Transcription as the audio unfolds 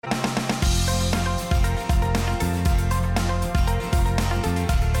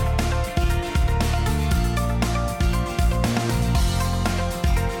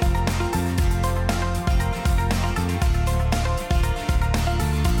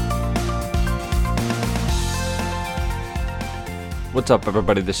What's up,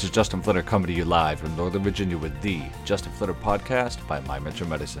 everybody? This is Justin Flitter coming to you live from Northern Virginia with the Justin Flitter Podcast by My Mentor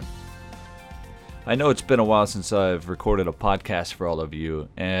Medicine. I know it's been a while since I've recorded a podcast for all of you,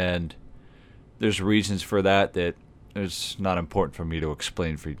 and there's reasons for that it's not important for me to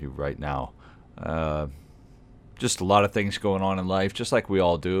explain for you right now. Just a lot of things going on in life, just like we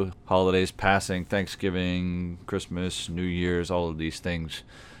all do. Holidays passing, Thanksgiving, Christmas, New Year's, all of these things.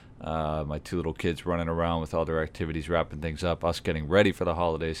 My two little kids running around with all their activities, wrapping things up, us getting ready for the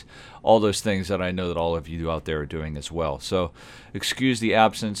holidays, all those things that I know that all of you out there are doing as well. So excuse the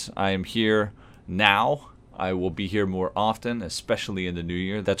absence. I am here now. I will be here more often, especially in the new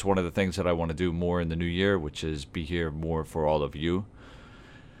year. That's one of the things that I want to do more in the new year, which is be here more for all of you.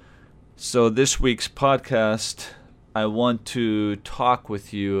 So this week's podcast, I want to talk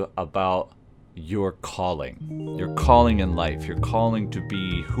with you about your calling in life, your calling to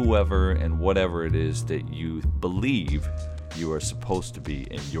be whoever and whatever it is that you believe you are supposed to be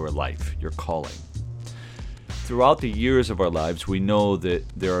in your life, your calling. Throughout the years of our lives, we know that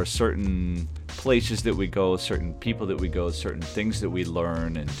there are certain places that we go, certain people that we go, certain things that we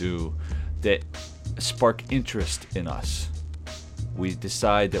learn and do that spark interest in us. We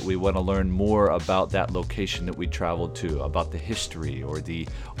decide that we want to learn more about that location that we traveled to, about the history or the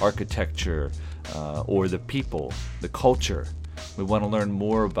architecture or the people, the culture. We want to learn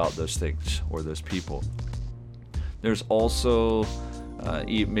more about those things or those people. There's also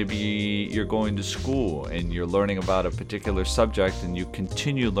maybe you're going to school and you're learning about a particular subject and you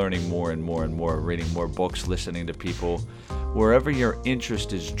continue learning more and more and more, reading more books, listening to people. Wherever your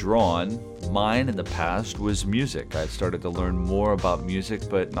interest is drawn, mine in the past was music. I started to learn more about music,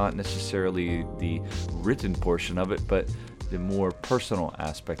 but not necessarily the written portion of it, but the more personal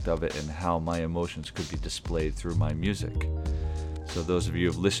aspect of it and how my emotions could be displayed through my music. So those of you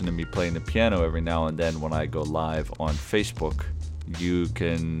who have listened to me playing the piano every now and then when I go live on Facebook, you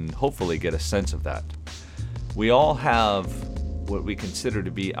can hopefully get a sense of that. We all have what we consider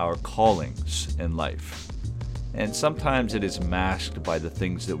to be our callings in life. And sometimes it is masked by the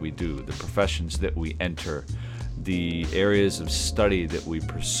things that we do, the professions that we enter, the areas of study that we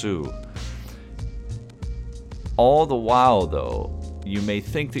pursue. All the while, though, you may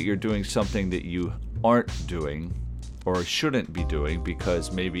think that you're doing something that you aren't doing or shouldn't be doing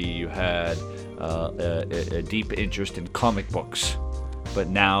because maybe you had a deep interest in comic books, but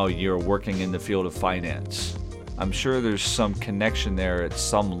now you're working in the field of finance. I'm sure there's some connection there at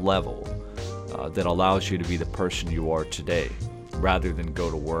some level that allows you to be the person you are today, rather than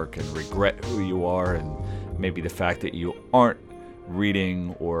go to work and regret who you are and maybe the fact that you aren't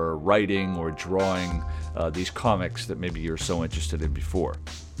reading or writing or drawing these comics that maybe you're so interested in before.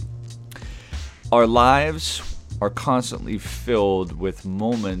 Our lives are constantly filled with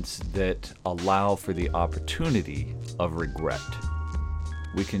moments that allow for the opportunity of regret.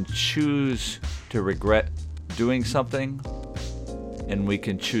 We can choose to regret doing something, and we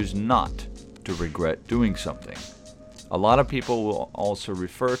can choose not to regret doing something. A lot of people will also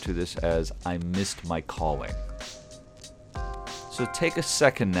refer to this as I missed my calling. So take a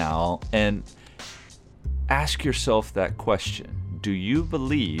second now and ask yourself that question. Do you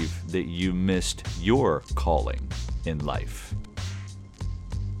believe that you missed your calling in life?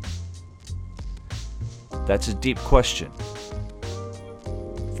 That's a deep question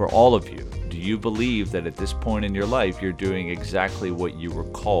for all of you. Do you believe that at this point in your life you're doing exactly what you were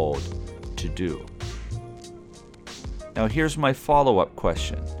called to do? Now here's my follow-up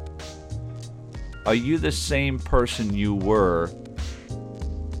question. Are you the same person you were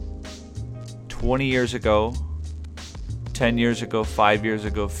 20 years ago, 10 years ago, 5 years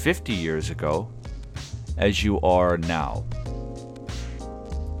ago, 50 years ago, as you are now?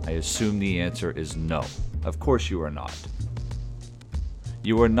 I assume the answer is no. Of course you are not.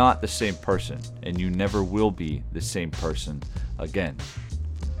 You are not the same person, and you never will be the same person again.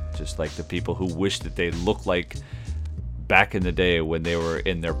 Just like the people who wish that they looked like back in the day when they were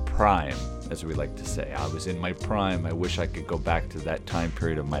in their prime, as we like to say. I was in my prime. I wish I could go back to that time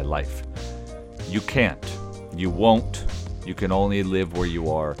period of my life. You can't. You won't. You can only live where you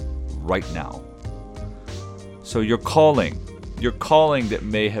are right now. So your calling that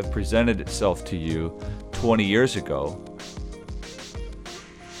may have presented itself to you 20 years ago,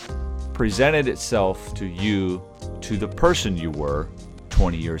 presented itself to you, to the person you were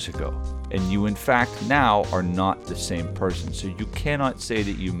 20 years ago. And you, in fact, now are not the same person. So you cannot say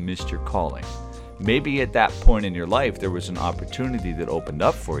that you missed your calling. Maybe at that point in your life there was an opportunity that opened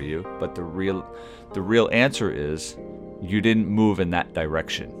up for you, but the real answer is you didn't move in that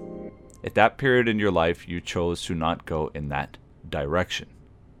direction. At that period in your life, you chose to not go in that direction.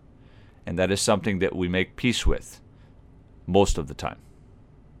 And that is something that we make peace with. most of the time.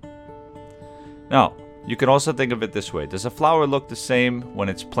 Now, you can also think of it this way. Does a flower look the same when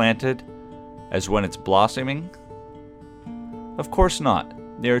it's planted as when it's blossoming? Of course not.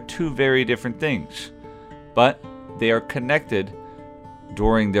 They are two very different things, but they are connected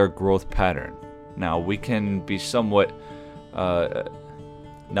during their growth pattern. Now we can somewhat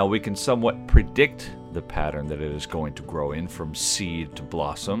predict the pattern that it is going to grow in from seed to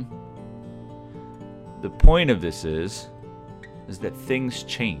blossom. The point of this is that things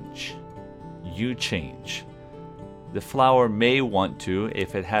change. You change. The flower may want to,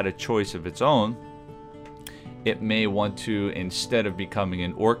 if it had a choice of its own, it may want to, instead of becoming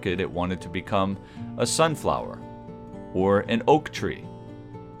an orchid, it wanted to become a sunflower or an oak tree.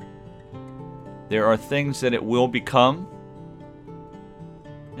 There are things that it will become,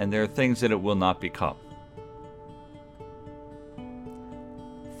 and there are things that it will not become.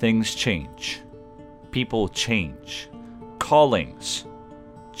 Things change. People change. Callings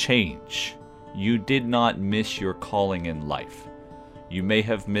change. You did not miss your calling in life. You may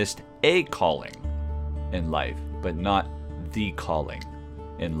have missed a calling in life, but not the calling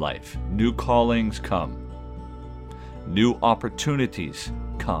in life. New callings come. New opportunities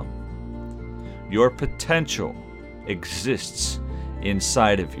come. Your potential exists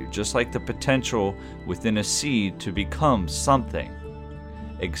inside of you, just like the potential within a seed to become something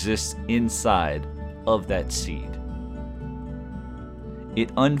exists inside of that seed. It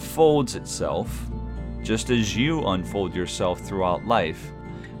unfolds itself just as you unfold yourself throughout life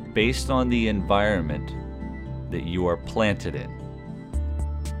based on the environment that you are planted in.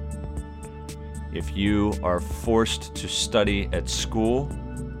 If you are forced to study at school,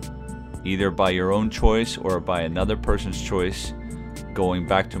 either by your own choice or by another person's choice, going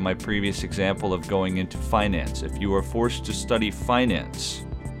back to my previous example of going into finance, if you are forced to study finance,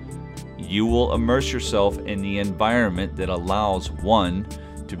 you will immerse yourself in the environment that allows one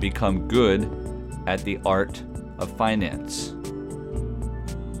to become good at the art of finance.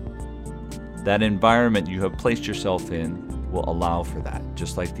 That environment you have placed yourself in will allow for that,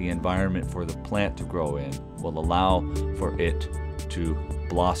 just like the environment for the plant to grow in will allow for it to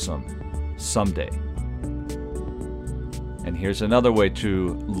blossom someday. And here's another way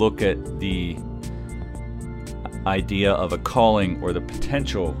to look at the idea of a calling or the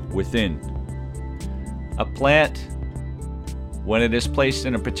potential within. A plant, when it is placed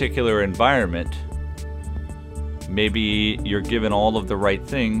in a particular environment, maybe you're given all of the right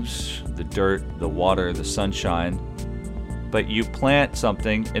things, the dirt, the water, the sunshine, but you plant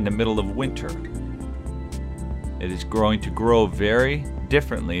something in the middle of winter. It is going to grow very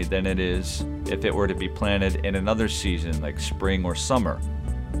differently than it is if it were to be planted in another season like spring or summer.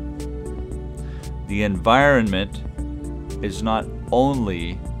 The environment is not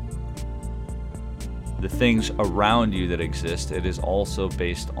only the things around you that exist, it is also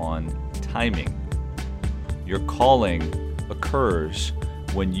based on timing. Your calling occurs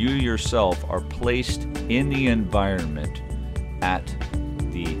when you yourself are placed in the environment at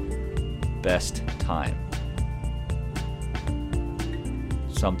the best time.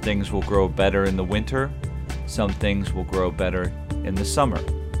 Some things will grow better in the winter, some things will grow better in the summer.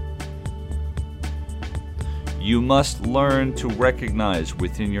 You must learn to recognize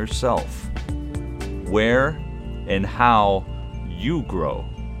within yourself where and how you grow.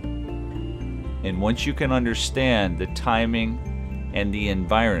 And once you can understand the timing and the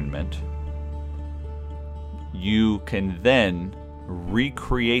environment, you can then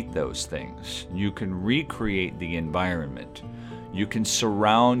recreate those things. You can recreate the environment. You can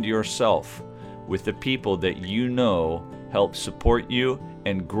surround yourself with the people that you know help support you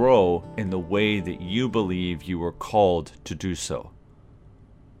and grow in the way that you believe you were called to do so.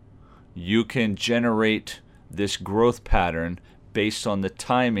 You can generate this growth pattern based on the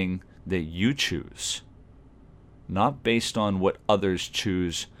timing that you choose, not based on what others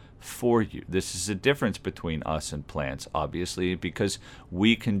choose for you. This is the difference between us and plants, obviously, because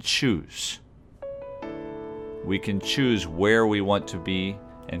we can choose. We can choose where we want to be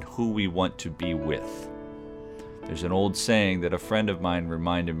and who we want to be with. There's an old saying that a friend of mine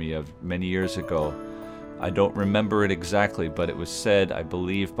reminded me of many years ago. I don't remember it exactly, but it was said, I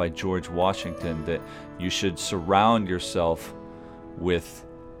believe, by George Washington, that you should surround yourself with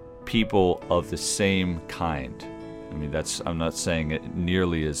people of the same kind. I mean, I'm not saying it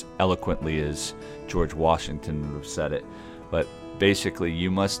nearly as eloquently as George Washington would have said it, but basically you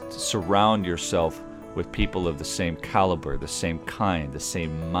must surround yourself with people of the same caliber, the same kind, the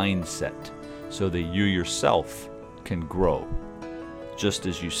same mindset, so that you yourself can grow, just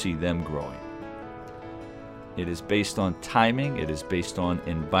as you see them growing. It is based on timing, it is based on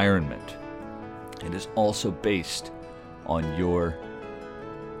environment. It is also based on your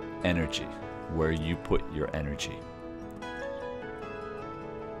energy, where you put your energy.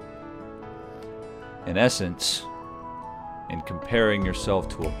 In essence, in comparing yourself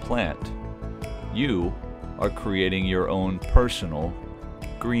to a plant, you are creating your own personal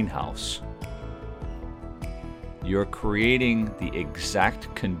greenhouse. You're creating the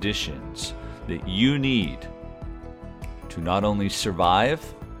exact conditions that you need to not only survive,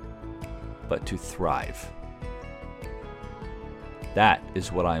 but to thrive. That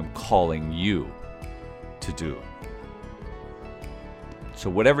is what I'm calling you to do. So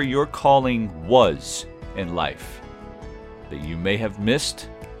whatever your calling was in life that you may have missed,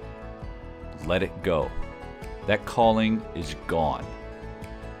 let it go. That calling is gone.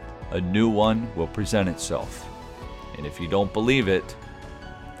 A new one will present itself. And if you don't believe it,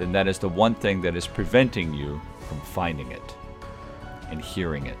 then that is the one thing that is preventing you from finding it and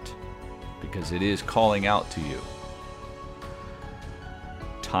hearing it, because it is calling out to you.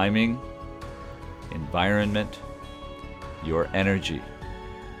 Timing, environment, your energy,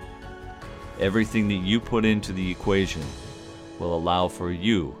 everything that you put into the equation will allow for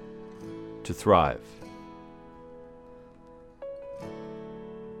you to thrive.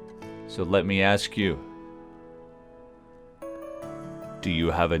 So let me ask you, do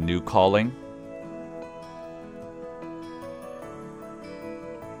you have a new calling?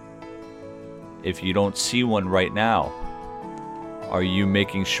 If you don't see one right now, are you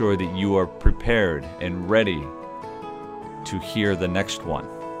making sure that you are prepared and ready to hear the next one?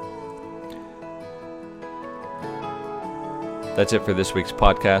 That's it for this week's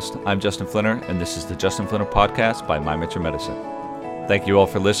podcast. I'm Justin Flinner, and this is the Justin Flinner Podcast by My Mentor Medicine. Thank you all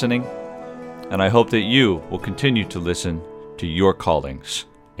for listening, and I hope that you will continue to listen to your callings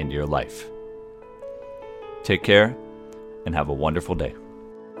in your life. Take care, and have a wonderful day.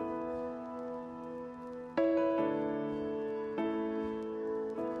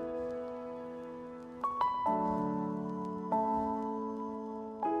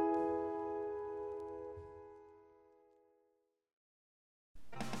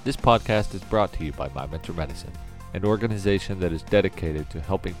 This podcast is brought to you by My Mentor Medicine, an organization that is dedicated to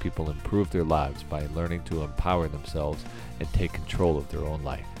helping people improve their lives by learning to empower themselves and take control of their own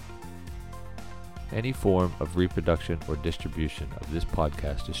life. Any form of reproduction or distribution of this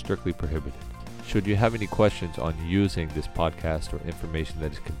podcast is strictly prohibited. Should you have any questions on using this podcast or information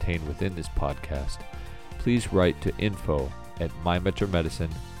that is contained within this podcast, please write to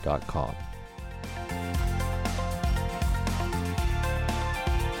info@mymentormedicine.com.